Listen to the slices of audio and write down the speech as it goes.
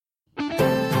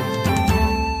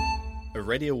a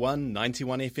Radio 1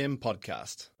 91 FM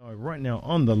podcast. Right now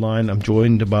on the line, I'm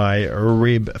joined by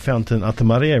Reb Fountain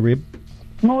Atamari. Reb.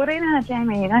 Morena,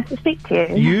 Jamie. Nice to speak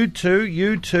to you.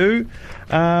 You too.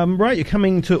 Right, you're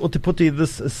coming to Ōtepoti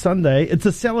this Sunday. It's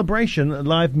a celebration.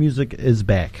 Live music is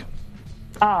back.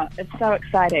 Oh, it's so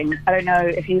exciting. I don't know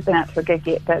if you've been out to a gig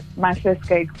yet, but my first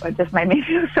gig just made me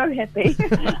feel so happy.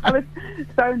 I was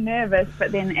so nervous,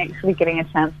 but then actually getting a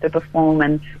chance to perform,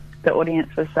 and the audience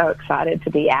was so excited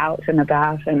to be out and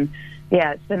about, and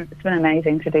yeah, it's been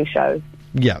amazing to do shows.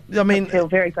 Yeah, I mean, I feel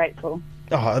very grateful.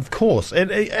 Oh, of course. And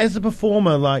as a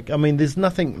performer, there's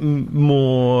nothing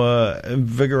more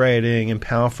invigorating and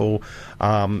powerful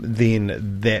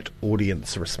than that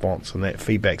audience response and that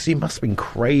feedback. So you must have been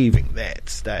craving that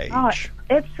stage. Oh,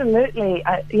 absolutely.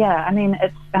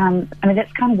 It's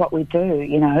that's kind of what we do,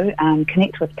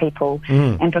 connect with people,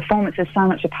 and performance is so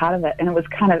much a part of it. And it was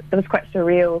quite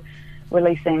surreal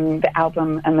releasing the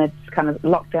album amidst kind of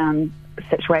lockdown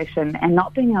situation and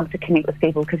not being able to connect with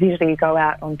people, because usually you go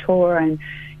out on tour and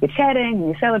you're chatting and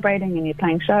you're celebrating and you're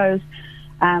playing shows.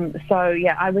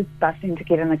 I was busting to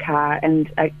get in the car and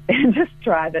just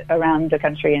drive it around the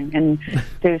country and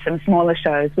do some smaller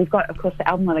shows. We've got, of course, the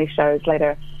album release shows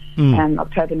later in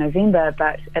October, November,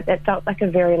 but it felt like a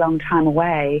very long time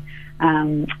away.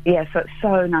 So it's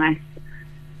so nice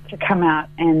to come out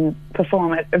and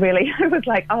perform. It was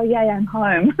like, oh yeah, I'm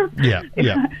home.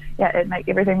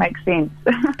 Everything makes sense.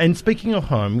 And speaking of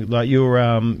home, like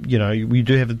you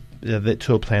do have that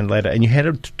tour planned later, and you had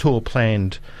a tour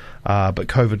planned, but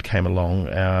COVID came along,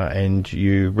 and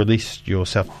you released your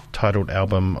self-titled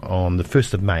album on the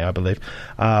 1st of May, I believe,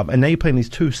 and now you're playing these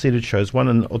two seated shows, one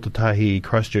in Ōtautahi,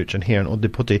 Christchurch, and here in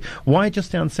Ōtepoti. Why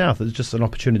just down south? It's just an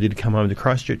opportunity to come home to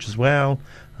Christchurch as well,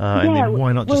 and then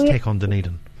why not just tack on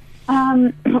Dunedin?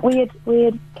 We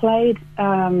had played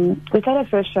our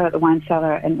first show at the Wine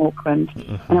Cellar in Auckland,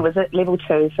 and it was at level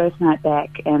 2, first night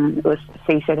back, and it was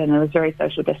seated and it was very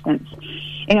social distance.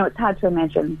 It's hard to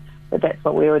imagine that that's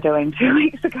what we were doing 2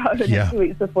 weeks ago, and 2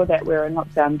 weeks before that we were in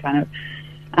lockdown kind of.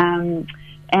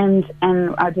 And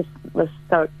I just was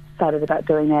so excited about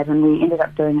doing that, and we ended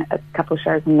up doing a couple of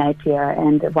shows in Napier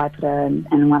and at Waipara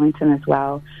and Wellington as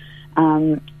well.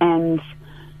 And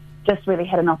just really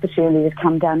had an opportunity to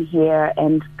come down here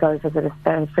and go visit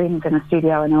a friend in a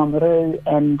studio in Oamaru,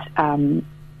 and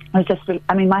I was just really,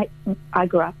 I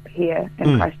grew up here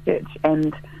in Christchurch,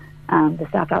 and the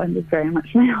South Island is very much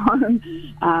my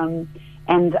home,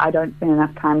 and I don't spend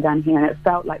enough time down here, and it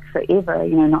felt like forever,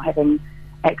 not having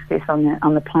access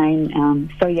on the plane.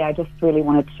 I just really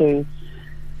wanted to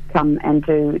come and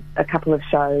do a couple of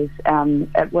shows.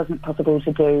 It wasn't possible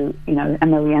to do, a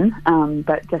million,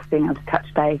 but just being able to touch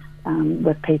base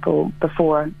with people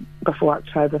before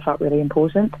October felt really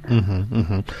important.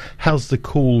 How's the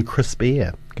cool, crisp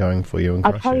air going for you in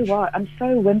Christchurch? I'll tell you what, I'm so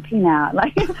wimpy now.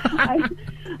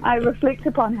 I reflect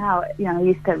upon how, I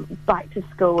used to bike to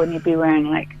school and you'd be wearing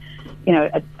a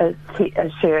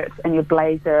shirt and your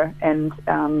blazer and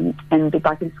be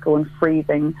biking to school and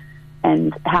freezing,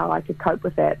 and how I could cope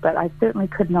with that, but I certainly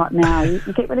could not now. You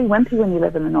get really wimpy when you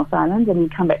live in the North Island and you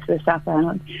come back to the South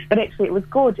Island. But actually it was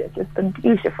gorgeous. It's been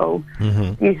beautiful,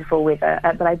 beautiful weather.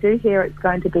 But I do hear it's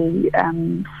going to be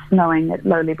snowing at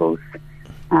low levels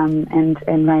and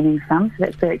raining some, so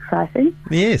that's very exciting.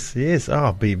 Yes. Oh,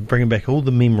 I'll be bringing back all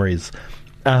the memories.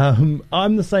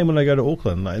 I'm the same when I go to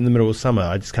Auckland. In the middle of summer,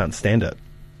 I just can't stand it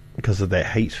because of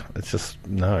that heat. It's just,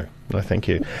 no, thank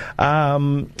you.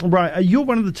 Right, you're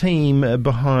one of the team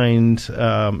behind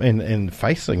and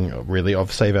facing, really,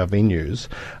 of Save Our Venues.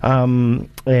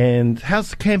 And how's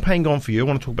the campaign gone for you? I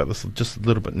want to talk about this just a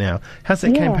little bit now. How's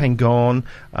that campaign gone?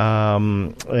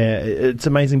 It's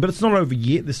amazing, but it's not over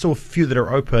yet. There's still a few that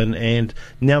are open, and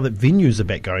now that venues are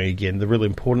back going again, the really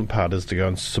important part is to go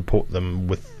and support them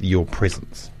with your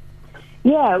presence.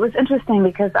 Yeah, it was interesting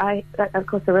because I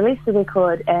released the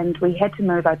record and we had to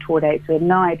move our tour dates. We had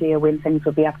no idea when things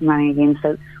would be up and running again,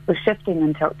 so we're shifting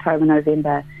into October,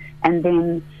 November. And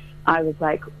then I was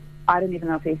like, I don't even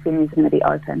know if these venues are going to be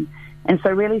open. And so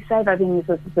really Save Our Venues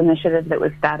was this initiative that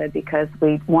was started because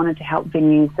we wanted to help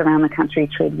venues around the country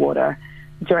tread water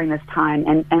during this time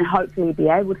and hopefully be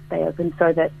able to stay open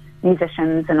so that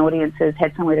musicians and audiences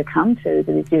had somewhere to come to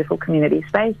these beautiful community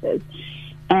spaces.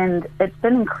 And it's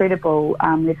been incredible.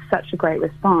 There's such a great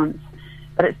response.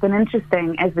 But it's been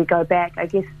interesting as we go back. I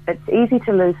guess it's easy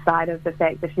to lose sight of the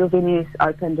fact that if your venue's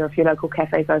opened or if your local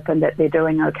cafe's opened, that they're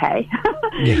doing okay.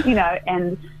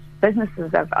 And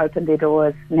businesses have opened their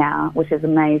doors now, which is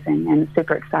amazing and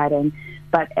super exciting.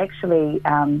 But actually,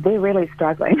 they're really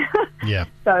struggling. Yeah.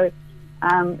 So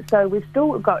So we've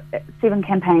still got 7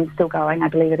 campaigns still going, I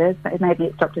believe it is. Maybe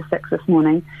it's dropped to 6 this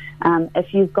morning.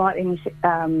 If you've got any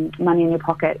money in your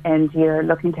pocket and you're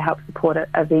looking to help support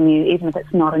a venue, even if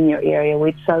it's not in your area,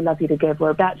 we'd so love you to give.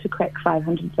 We're about to crack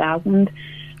 500,000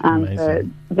 for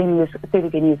venues, 30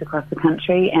 venues across the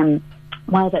country. And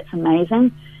while that's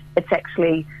amazing, it's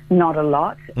actually not a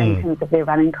lot in terms of their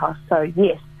running costs. So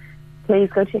yes, please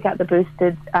go check out the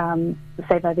boosted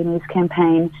Save Our Venues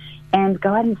campaign and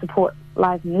go out and support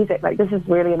live music. Like, this is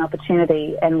really an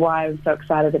opportunity, and why I'm so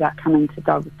excited about coming to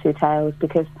Dog with Two Tails,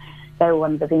 because they were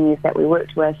one of the venues that we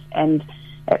worked with, and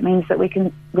it means that we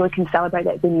can celebrate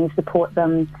that venue, support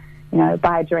them,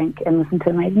 buy a drink and listen to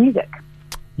amazing music.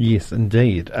 Yes,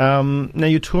 indeed. Now,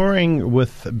 you're touring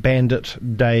with Bandit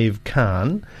Dave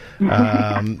Kahn, who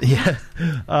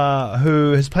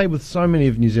has played with so many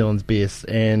of New Zealand's best,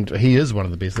 and he is one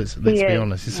of the best, let's be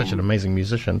honest. He's such an amazing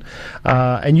musician.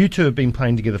 And you two have been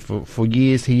playing together for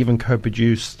years. He even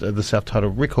co-produced the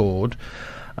self-titled record.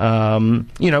 When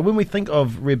we think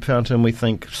of Red Fountain, we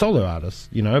think solo artists,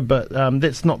 but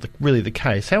that's not really the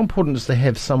case. How important is to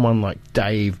have someone like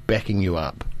Dave backing you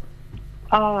up?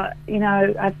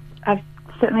 I've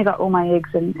certainly got all my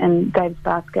eggs in Dave's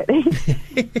basket.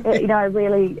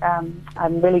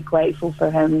 I'm really grateful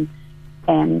for him,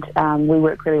 and we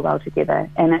work really well together.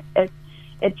 And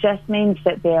it just means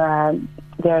that there are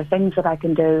things that I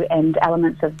can do and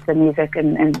elements of the music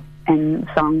and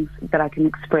songs that I can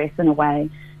express in a way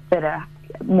that are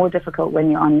more difficult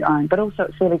when you're on your own. But also,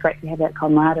 it's really great to have that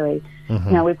camaraderie.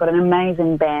 Mm-hmm. We've got an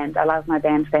amazing band. I love my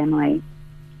band family.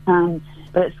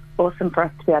 But it's awesome for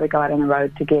us to be able to go out on the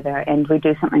road together, and we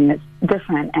do something that's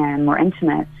different and more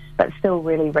intimate, but still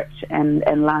really rich and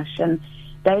lush. And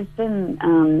Dave's been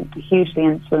hugely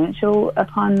influential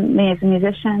upon me as a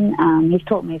musician. He's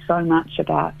taught me so much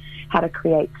about how to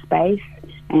create space,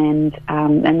 and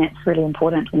that's really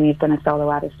important when you've been a solo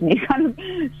artist and you kind of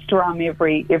strum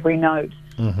every note.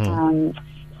 Mm-hmm.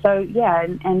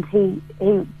 And he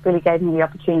really gave me the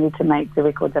opportunity to make the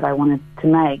record that I wanted to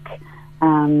make.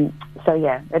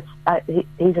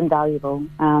 He's invaluable.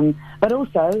 But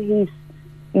also, he's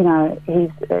an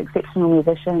exceptional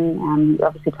musician. He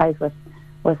obviously plays with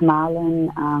Marlon,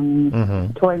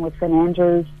 touring with Finn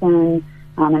Andrews, and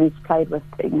he's played with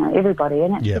everybody.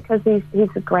 And it's because he's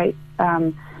a great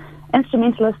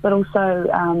instrumentalist, but also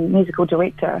musical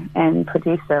director and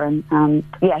producer. And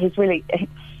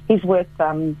he's worth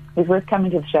coming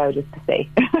to the show just to see.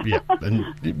 Yeah, and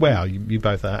wow, you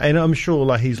both are, and I'm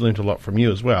sure he's learnt a lot from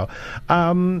you as well.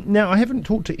 Now, I haven't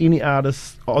talked to any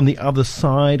artists on the other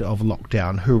side of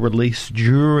lockdown who released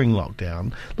during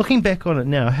lockdown. Looking back on it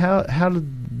now, how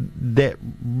did that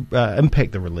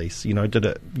impact the release? Did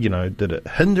it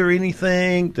hinder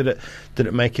anything? Did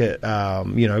it make it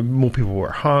more people were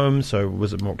at home, so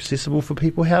was it more accessible for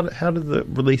people? How did the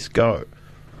release go?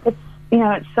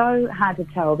 It's so hard to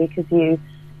tell, because you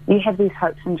have these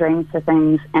hopes and dreams for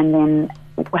things, and then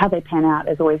how they pan out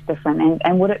is always different.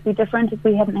 And would it be different if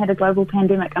we hadn't had a global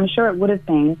pandemic? I'm sure it would have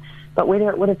been, but whether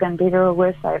it would have been better or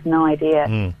worse, I have no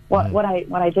idea. What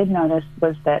I did notice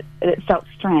was that it felt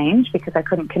strange, because I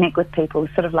couldn't connect with people,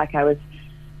 sort of like I was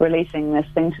releasing this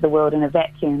thing to the world in a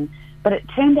vacuum. But it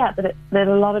turned out that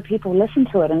a lot of people listened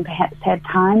to it and perhaps had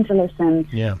time to listen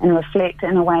and reflect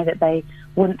in a way that they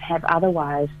wouldn't have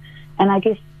otherwise. And I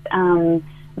guess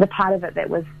the part of it that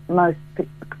was most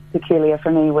peculiar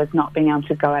for me was not being able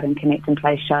to go out and connect and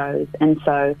play shows. And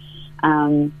so,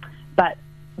 but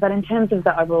in terms of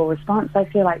the overall response, I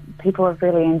feel like people have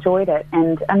really enjoyed it.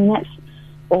 And that's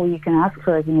all you can ask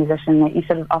for as a musician, that you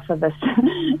sort of offer this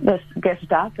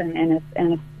gift up, and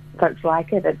if folks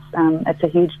like it, it's a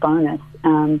huge bonus.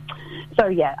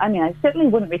 I certainly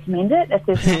wouldn't recommend it if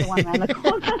there's another one around the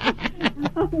corner.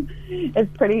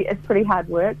 It's pretty hard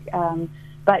work.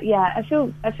 But yeah, I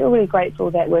feel really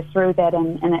grateful that we're through that,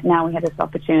 and that now we have this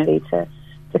opportunity to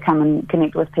come and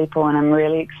connect with people. And I'm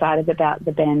really excited about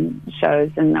the band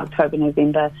shows in October,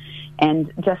 November,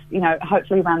 and just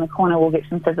hopefully around the corner we'll get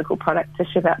some physical product to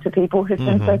ship out to people who've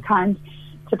been so kind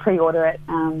to pre-order it.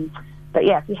 But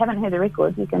yeah, if you haven't heard the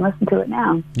record, you can listen to it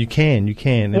now. You can,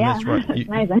 and that's right.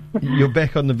 Amazing. You're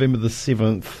back on November the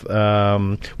 7th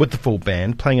with the full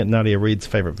band, playing at Nadia Reid's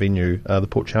favourite venue, the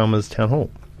Port Chalmers Town Hall.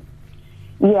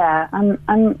 Yeah,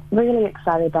 I'm really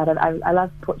excited about it. I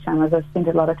love Port Chalmers. I've spent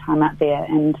a lot of time out there,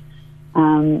 and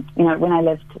when I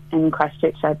lived in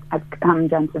Christchurch, I'd come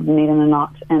down to Dunedin a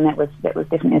lot, and that was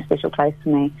definitely a special place for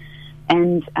me.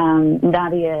 And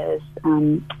Nadia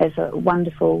is a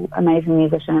wonderful, amazing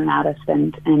musician and artist,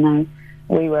 and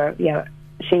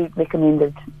she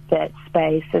recommended that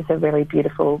space as a really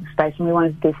beautiful space, and we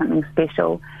wanted to do something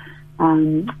special.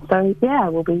 So yeah,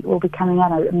 we'll be coming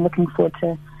out. I'm looking forward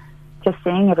to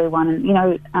seeing everyone.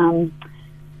 And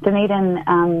Dunedin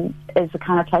is the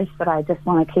kind of place that I just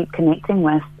want to keep connecting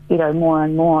with, more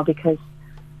and more because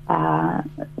I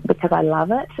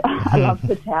love it. I love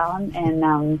the town,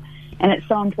 and it's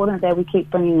so important that we keep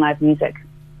bringing live music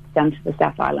down to the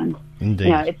South Island.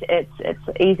 Indeed.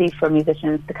 It's easy for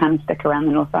musicians to kind of stick around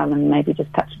the North Island and maybe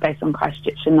just touch base on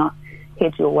Christchurch and not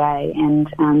head your way. And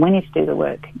we need to do the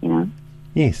work,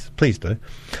 Yes, please do.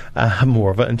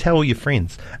 More of it, and tell all your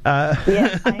friends.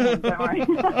 Yeah, I am, don't worry.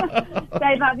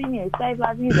 Save our venues, save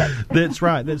live music. That's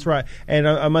right. And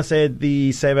I must add,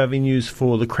 the Save Our Venues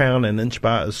for the Crown and Inch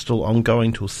Bar is still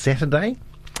ongoing till Saturday.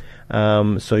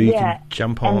 So you can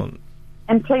jump on.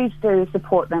 And please do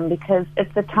support them, because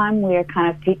it's a time where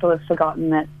kind of people have forgotten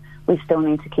that we still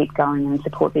need to keep going and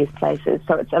support these places.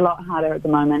 So it's a lot harder at the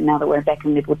moment now that we're back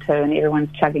in level 2 and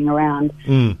everyone's chugging around.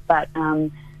 But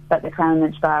the Crown and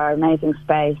Inch Bar are an amazing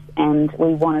space, and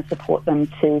we want to support them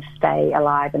to stay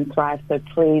alive and thrive. So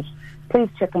please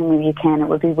chip in when you can. It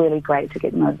would be really great to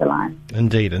get them over the line.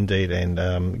 Indeed.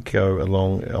 And go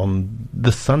along on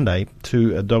this Sunday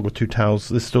to A Dog with Two Tails.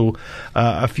 There's still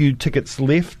a few tickets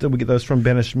left. We get those from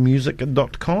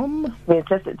banishedmusic.com. Yeah,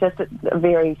 just a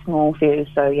very small few.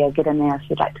 So, yeah, get in there if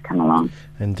you'd like to come along.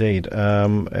 Indeed.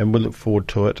 And we look forward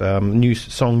to it. New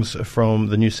songs from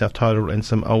the new self-titled and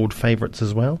some old favourites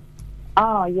as well.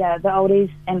 Oh, yeah, the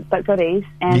oldies but goodies.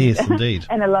 And, yes, indeed.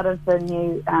 And a lot of the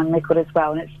new record as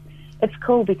well. And it's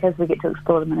cool because we get to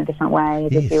explore them in a different way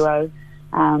as a duo,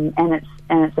 and it's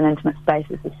an intimate space.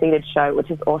 It's a seated show,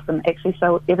 which is awesome. Actually,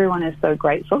 so everyone is so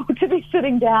grateful to be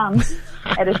sitting down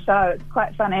at a show. It's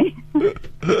quite funny.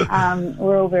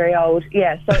 We're all very old,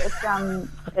 So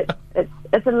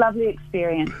it's a lovely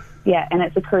experience, and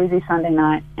it's a cruisy Sunday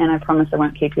night. And I promise I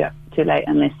won't keep you up too late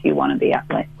unless you want to be up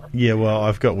late. Yeah, well,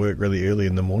 I've got work really early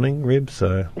in the morning, Reb,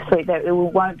 so... Sweet, there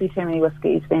won't be too many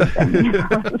whiskies then.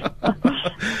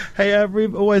 Hey,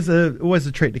 Reb, always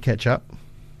a treat to catch up.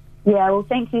 Yeah, well,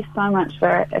 thank you so much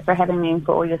for having me and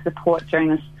for all your support during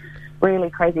this really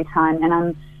crazy time.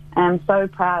 And I'm so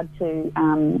proud to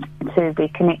be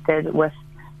connected with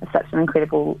such an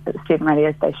incredible student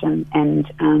radio station. And,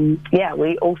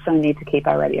 we also need to keep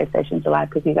our radio stations alive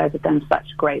because you guys have done such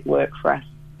great work for us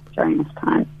during this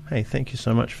time. Hey, thank you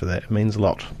so much for that. It means a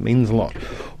lot.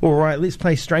 All right, let's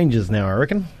play Strangers now, I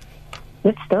reckon.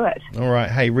 Let's do it. All right.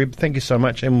 Hey, Reb, thank you so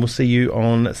much, and we'll see you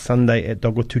on Sunday at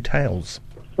Dog with Two Tails.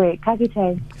 Sweet. Ka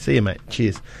kite. See you, mate.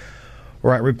 Cheers.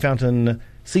 All right, Reb Fountain,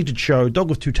 seated show, Dog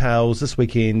with Two Tails this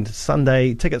weekend,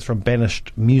 Sunday. Tickets from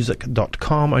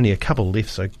banishedmusic.com. Only a couple left,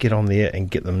 so get on there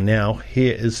and get them now.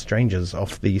 Here is Strangers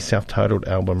off the self-titled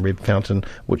album Reb Fountain,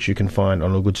 which you can find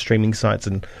on all good streaming sites,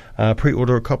 and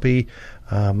pre-order a copy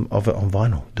of it on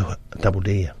vinyl. Do it. Double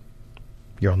dare.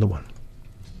 You're on the one.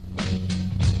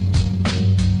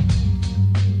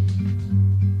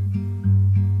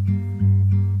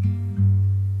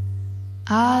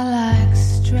 I like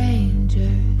strangers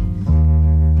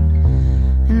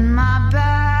in my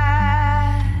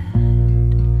bed,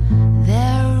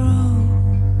 their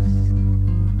rules.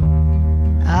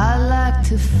 I like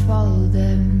to follow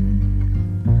them.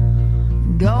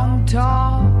 Don't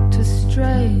talk to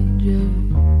strangers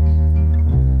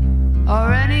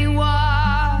or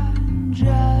anyone,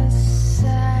 just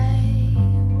say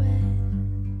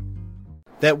when.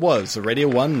 That was a Radio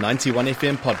 1 91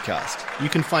 FM podcast. You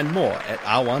can find more at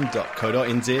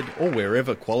r1.co.nz or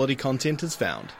wherever quality content is found.